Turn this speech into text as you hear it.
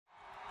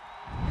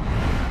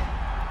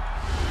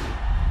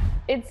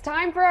It's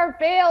time for our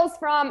fails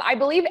from, I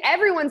believe,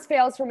 everyone's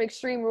fails from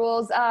Extreme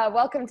Rules.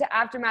 Welcome to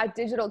Aftermath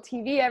Digital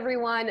TV,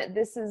 everyone.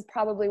 This is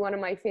probably one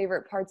of my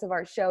favorite parts of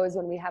our show is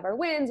when we have our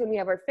wins, when we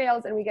have our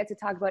fails, and we get to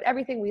talk about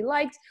everything we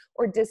liked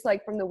or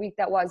disliked from the week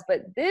that was.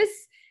 But this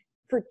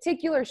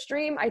particular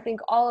stream, I think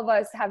all of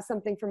us have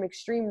something from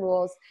Extreme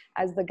Rules,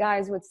 as the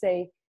guys would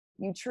say,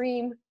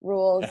 Utream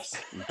rules.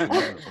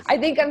 Yes. I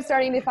think I'm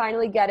starting to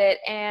finally get it.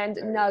 And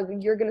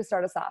Nug, you're going to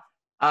start us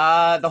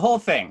off. The whole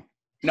thing.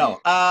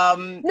 No.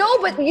 No,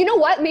 but you know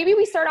what? Maybe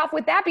we start off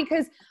with that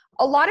because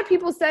a lot of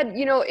people said,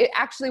 it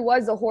actually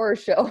was a horror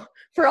show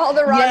for all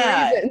the wrong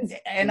reasons.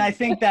 And I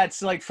think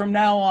that's like from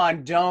now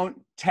on,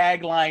 don't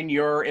tagline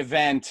your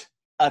event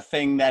a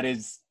thing that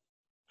is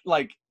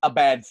like a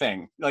bad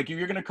thing. Like if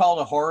you're going to call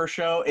it a horror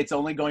show, it's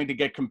only going to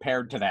get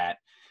compared to that.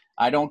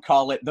 I don't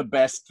call it the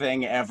best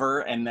thing ever,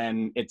 and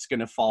then it's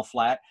going to fall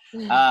flat.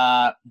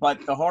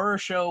 But the horror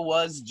show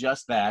was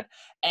just that.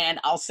 And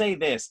I'll say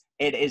this,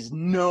 it is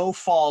no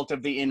fault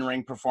of the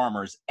in-ring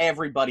performers.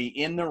 Everybody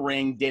in the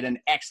ring did an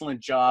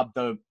excellent job.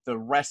 The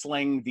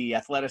wrestling, the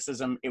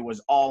athleticism, it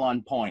was all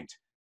on point.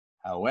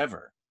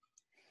 However,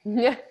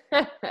 the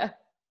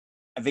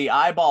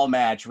eyeball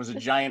match was a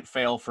giant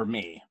fail for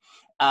me.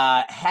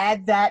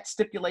 Had that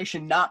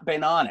stipulation not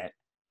been on it,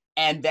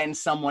 and then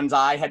someone's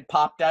eye had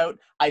popped out,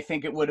 I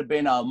think it would have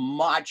been a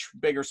much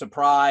bigger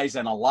surprise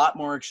and a lot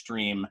more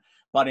extreme.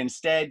 But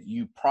instead,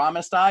 you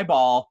promised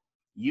eyeball,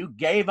 you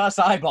gave us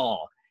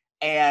eyeball,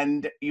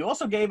 and you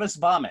also gave us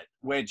vomit,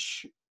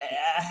 which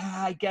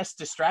I guess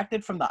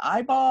distracted from the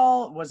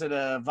eyeball. Was it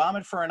a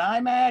vomit for an eye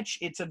match?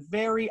 It's a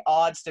very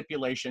odd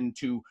stipulation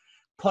to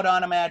put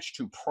on a match,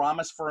 to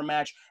promise for a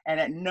match, and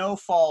at no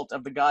fault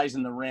of the guys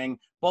in the ring.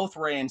 Both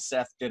Ray and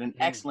Seth did an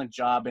excellent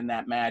job in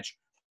that match.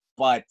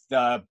 But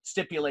the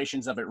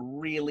stipulations of it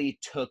really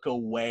took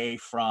away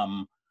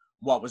from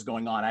what was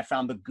going on. I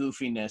found the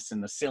goofiness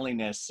and the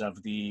silliness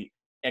of the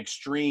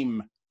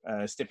extreme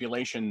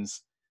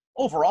stipulations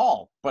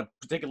overall, but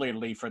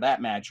particularly for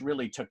that match,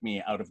 really took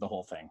me out of the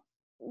whole thing.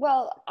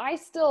 Well,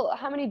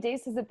 how many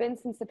days has it been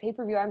since the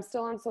pay-per-view? I'm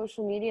still on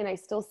social media and I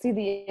still see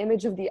the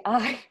image of the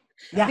eye,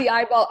 the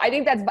eyeball. I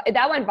think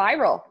that went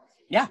viral.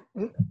 Yeah.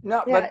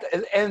 No, yeah.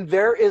 And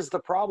there is the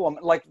problem.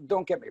 Like,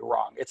 don't get me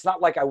wrong. It's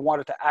not like I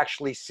wanted to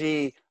actually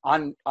see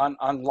on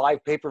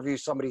live pay-per-view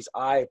somebody's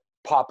eye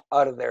pop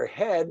out of their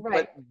head,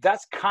 right. But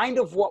that's kind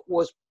of what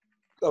was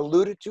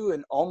alluded to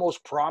and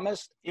almost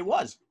promised. It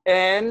was.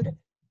 And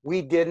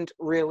we didn't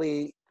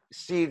really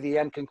see the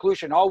end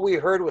conclusion. All we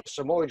heard was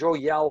Samoa Joe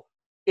yell,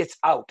 "It's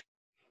out."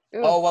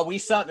 Ooh. Oh, well, we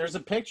saw, there's a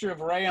picture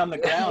of Ray on the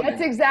ground. That's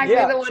exactly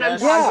the one I'm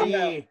talking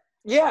about.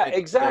 Yeah,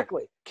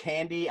 exactly.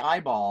 Candy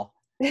eyeball.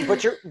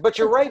 But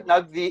you're right,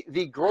 Nug.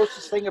 The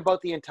grossest thing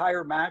about the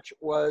entire match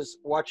was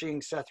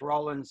watching Seth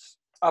Rollins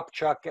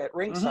upchuck at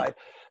ringside.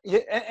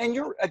 Mm-hmm.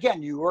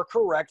 And you were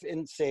correct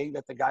in saying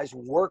that the guys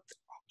worked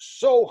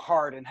so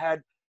hard and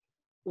had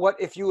what,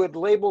 if you had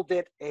labeled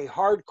it a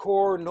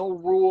hardcore, no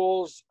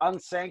rules,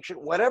 unsanctioned,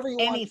 whatever you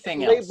anything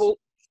want to else. label,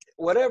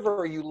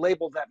 whatever you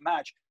labeled that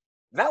match,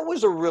 that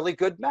was a really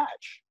good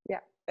match.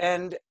 Yeah.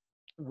 And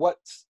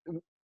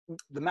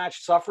the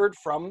match suffered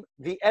from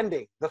the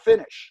ending, the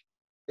finish,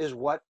 is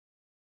what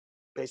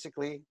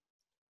basically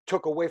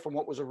took away from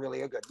what was a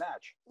good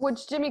match.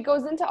 Which, Jimmy,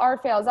 goes into our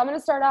fails. I'm going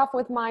to start off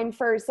with mine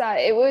first.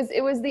 It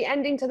was the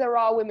ending to the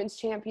Raw Women's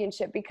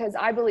Championship, because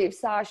I believe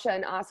Sasha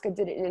and Asuka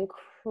did an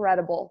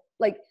incredible,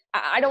 like,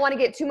 I don't want to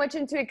get too much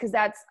into it because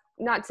that's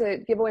not to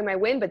give away my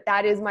win, but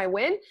that is my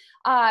win.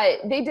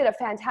 They did a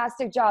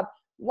fantastic job.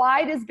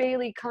 Why does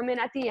Bayley come in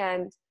at the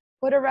end,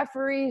 put a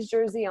referee's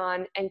jersey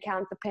on, and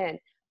count the pin?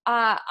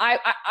 I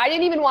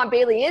didn't even want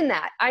Bayley in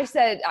that. I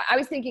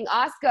was thinking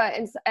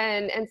Asuka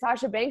and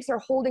Sasha Banks are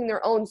holding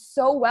their own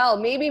so well,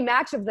 maybe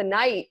match of the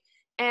night.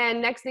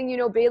 And next thing you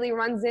know, Bayley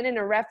runs in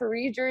a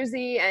referee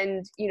jersey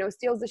and,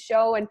 steals the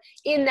show. And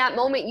in that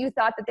moment, you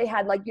thought that they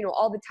had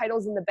all the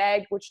titles in the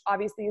bag, which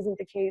obviously isn't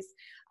the case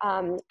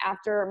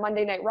after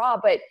Monday Night Raw.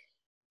 But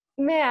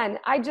man,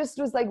 I just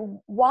was like,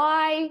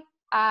 why?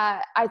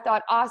 I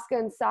thought Asuka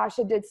and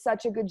Sasha did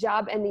such a good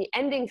job, and the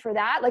ending for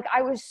that,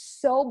 I was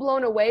so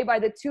blown away by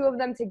the two of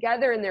them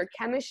together and their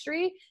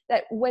chemistry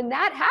that when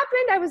that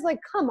happened, I was like,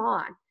 come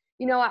on.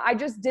 I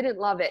just didn't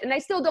love it. And I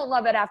still don't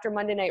love it after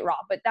Monday Night Raw,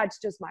 but that's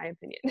just my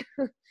opinion.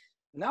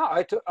 No,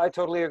 I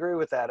totally agree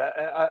with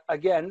that.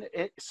 Again,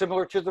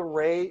 similar to the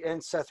Ray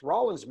and Seth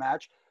Rollins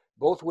match,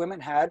 both women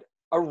had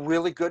a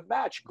really good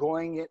match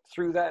going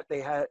through that.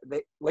 They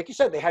like you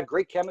said, they had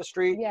great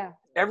chemistry. Yeah.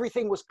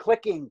 Everything was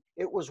clicking.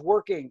 It was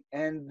working.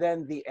 And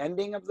then the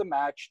ending of the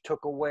match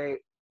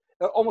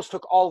almost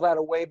took all that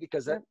away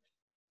because anyway.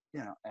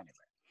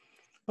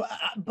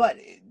 But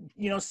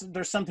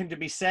there's something to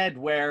be said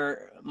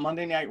where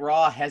Monday Night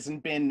Raw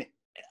hasn't been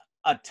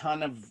a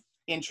ton of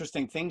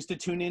interesting things to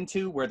tune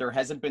into, where there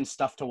hasn't been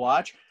stuff to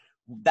watch.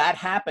 That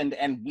happened,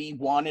 and we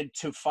wanted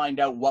to find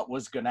out what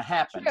was going to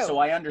happen. True. So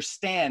I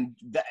understand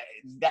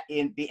that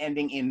in the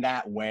ending in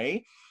that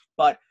way,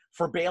 but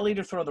for Bayley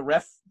to throw the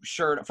ref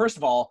shirt, first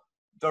of all,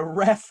 the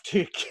ref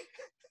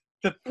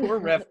The poor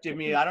ref,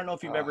 Jimmy. I don't know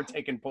if you've ever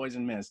taken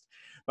poison mist,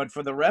 but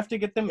for the ref to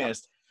get the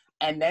mist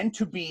and then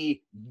to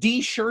be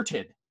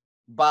de-shirted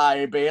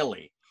by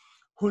Bailey,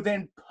 who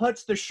then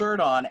puts the shirt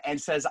on and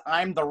says,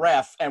 "I'm the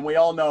ref," and we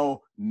all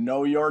know,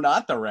 no, you're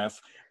not the ref.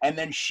 And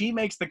then she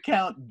makes the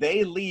count.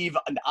 They leave.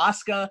 And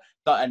Asuka,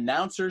 the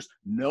announcers,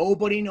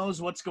 nobody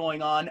knows what's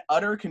going on.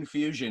 Utter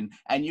confusion.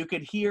 And you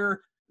could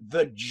hear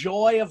the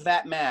joy of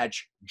that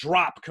match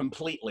drop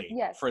completely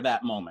for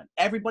that moment.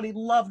 Everybody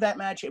loved that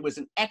match. It was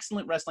an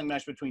excellent wrestling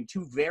match between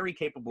two very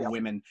capable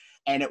women.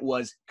 And it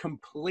was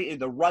completely,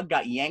 the rug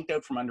got yanked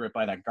out from under it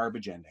by that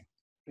garbage ending.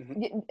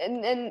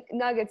 And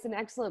Nugget's an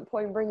excellent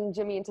point bringing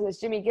Jimmy into this.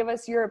 Jimmy, give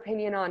us your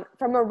opinion on,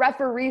 from a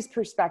referee's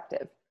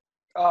perspective.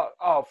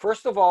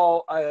 First of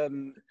all,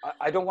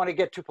 I don't want to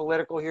get too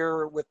political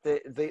here with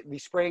the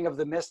spraying of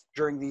the mist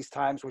during these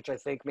times, which I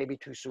think may be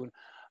too soon.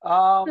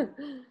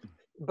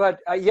 But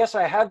yes,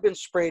 I have been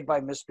sprayed by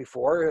mist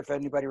before. If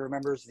anybody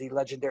remembers the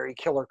legendary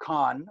Killer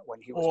Khan when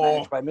he was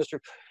managed by Mr.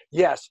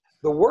 Yes,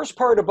 the worst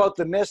part about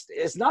the mist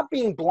is not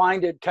being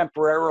blinded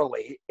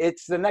temporarily.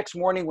 It's the next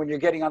morning when you're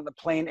getting on the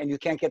plane and you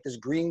can't get this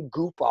green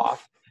goop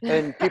off.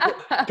 And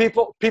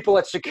people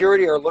at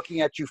security are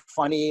looking at you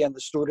funny, and the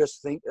stewardess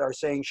are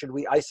saying, "Should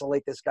we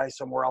isolate this guy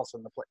somewhere else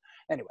in the plane?"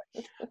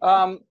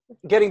 Anyway,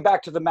 getting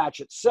back to the match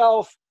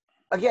itself.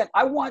 Again,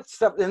 I want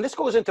stuff, and this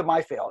goes into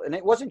my fail. And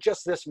it wasn't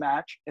just this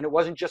match, and it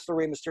wasn't just the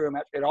Rey Mysterio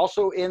match. It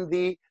also in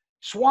the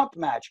Swamp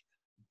match.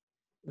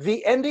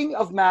 The ending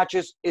of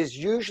matches is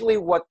usually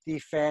what the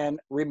fan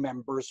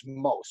remembers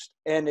most,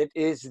 and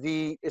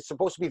it's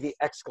supposed to be the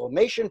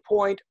exclamation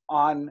point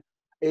on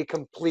a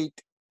complete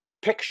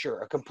picture,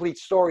 a complete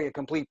story, a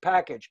complete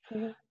package.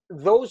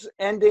 Those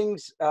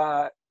endings,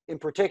 in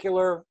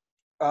particular,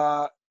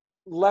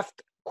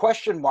 left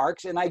question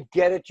marks, and I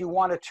get it. You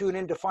want to tune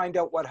in to find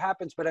out what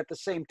happens, but at the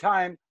same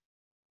time,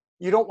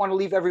 you don't want to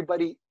leave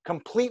everybody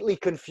completely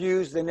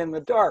confused and in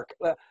the dark.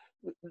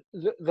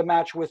 The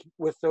match with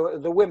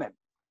the women,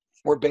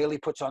 where Bailey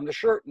puts on the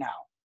shirt now.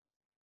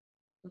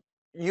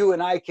 You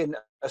and I can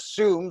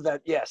assume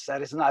that, yes,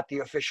 that is not the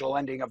official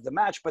ending of the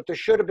match, but there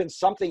should have been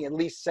something at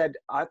least said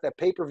at the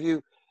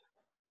pay-per-view.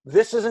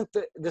 This isn't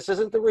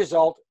the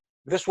result.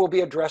 This will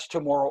be addressed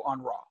tomorrow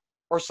on Raw,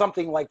 or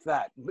something like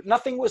that. But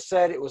nothing was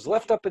said. It was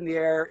left up in the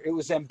air. It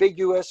was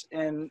ambiguous,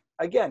 and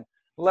again,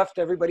 left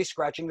everybody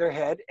scratching their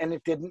head, and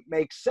it didn't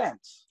make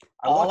sense.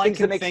 All I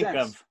can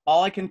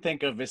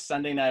think of is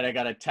Sunday night. I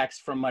got a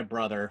text from my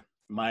brother.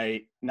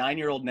 My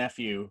 9-year-old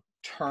nephew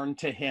turned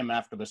to him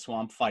after the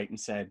Swamp fight and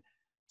said,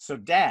 "So,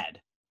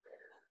 Dad,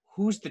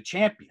 who's the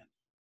champion?"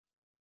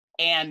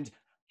 And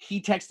he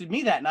texted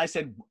me that, and I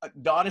said,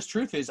 the honest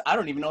truth is, I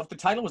don't even know if the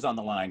title was on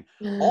the line.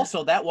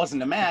 Also, that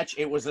wasn't a match.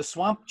 It was a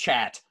Swamp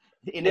chat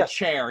in a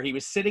chair. He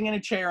was sitting in a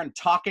chair and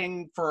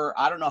talking for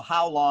I don't know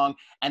how long,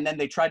 and then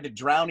they tried to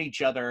drown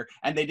each other,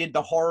 and they did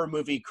the horror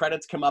movie,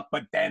 credits come up,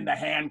 but then the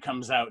hand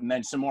comes out, and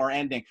then some more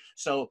ending.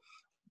 So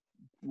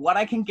what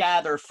I can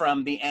gather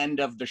from the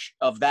end of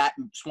that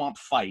Swamp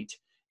fight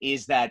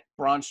is that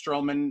Braun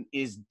Strowman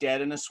is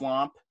dead in a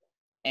swamp,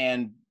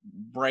 and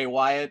Bray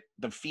Wyatt,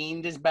 the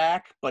Fiend, is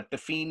back, but the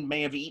Fiend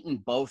may have eaten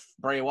both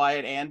Bray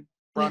Wyatt and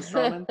Braun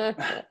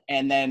Strowman.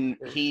 And then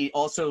he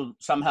also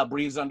somehow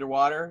breathes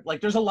underwater. Like,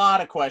 there's a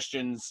lot of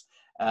questions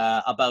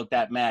about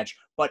that match,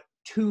 but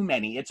too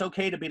many. It's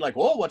okay to be like,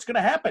 "Whoa, what's going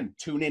to happen?"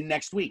 Tune in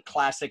next week,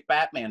 classic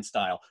Batman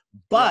style.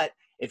 But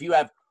if you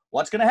have,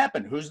 "What's going to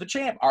happen? Who's the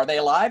champ? Are they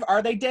alive?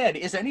 Are they dead?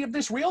 Is any of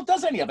this real?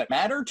 Does any of it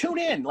matter?" Tune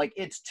in. Like,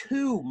 it's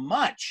too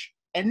much.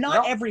 And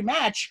not every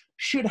match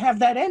should have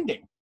that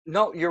ending.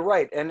 No, you're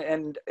right.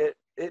 And it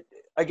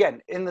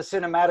again, in the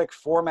cinematic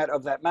format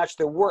of that match,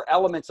 there were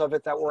elements of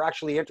it that were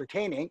actually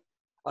entertaining,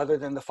 other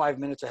than the 5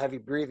 minutes of heavy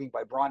breathing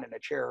by Braun in a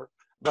chair.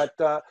 But,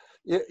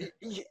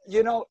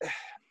 you know,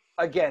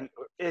 again,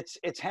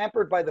 it's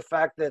hampered by the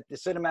fact that the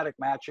cinematic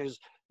matches,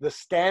 the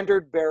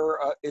standard bearer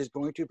is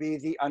going to be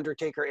the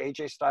Undertaker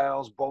AJ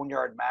Styles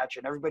Boneyard match,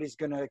 and everybody's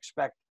going to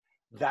expect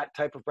that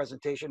type of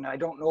presentation. And I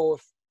don't know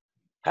if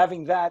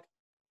having that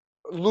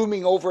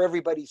looming over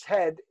everybody's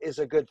head is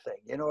a good thing.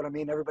 You know what I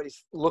mean?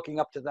 Everybody's looking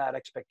up to that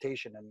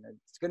expectation, and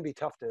it's going to be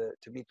tough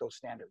to meet those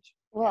standards.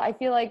 Well, I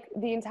feel like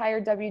the entire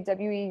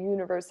WWE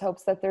universe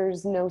hopes that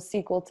there's no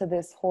sequel to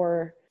this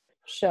horror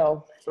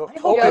show.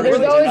 There's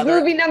always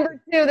movie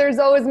number 2. There's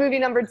always movie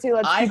number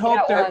 2. I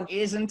hope there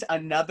isn't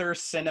another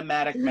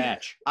cinematic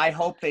match. I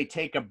hope they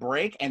take a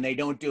break and they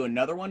don't do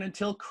another one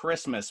until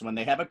Christmas, when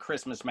they have a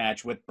Christmas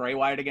match with Bray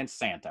Wyatt against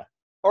Santa.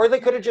 Or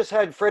they could have just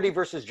had Freddy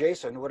versus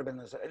Jason. It would have been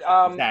this.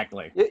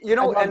 Exactly. You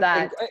know,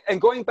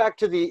 and going back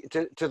to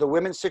the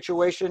women's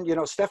situation, you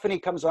know, Stephanie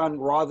comes on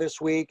Raw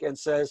this week and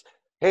says,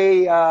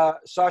 "Hey,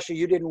 Sasha,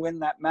 you didn't win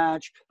that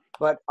match,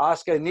 but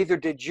Asuka, neither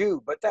did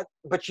you."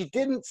 But she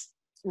didn't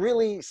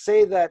really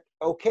say that.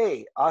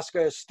 Okay,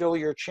 Asuka is still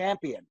your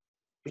champion,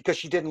 because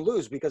she didn't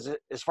lose. Because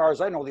as far as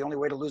I know, the only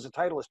way to lose a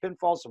title is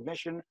pinfall,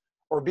 submission,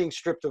 or being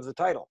stripped of the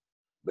title.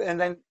 And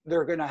then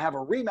they're going to have a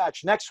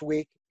rematch next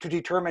week to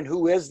determine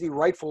who is the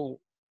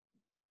rightful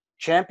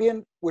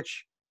champion,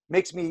 which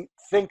makes me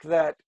think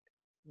that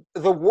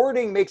the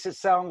wording makes it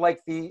sound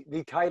like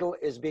the title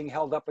is being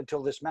held up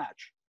until this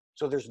match.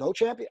 So there's no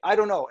champion. I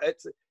don't know.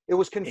 It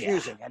was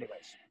confusing,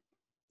 anyways.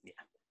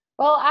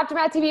 Well,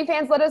 Aftermath TV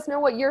fans, let us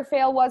know what your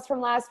fail was from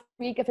last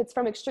week. If it's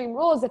from Extreme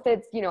Rules, if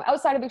it's,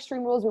 outside of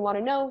Extreme Rules, we want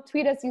to know.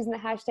 Tweet us using the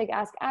hashtag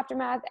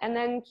AskAftermath, and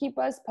then keep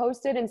us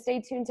posted and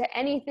stay tuned to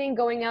anything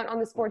going out on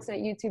the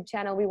Sportsnet YouTube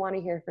channel. We want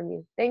to hear from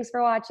you. Thanks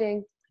for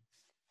watching.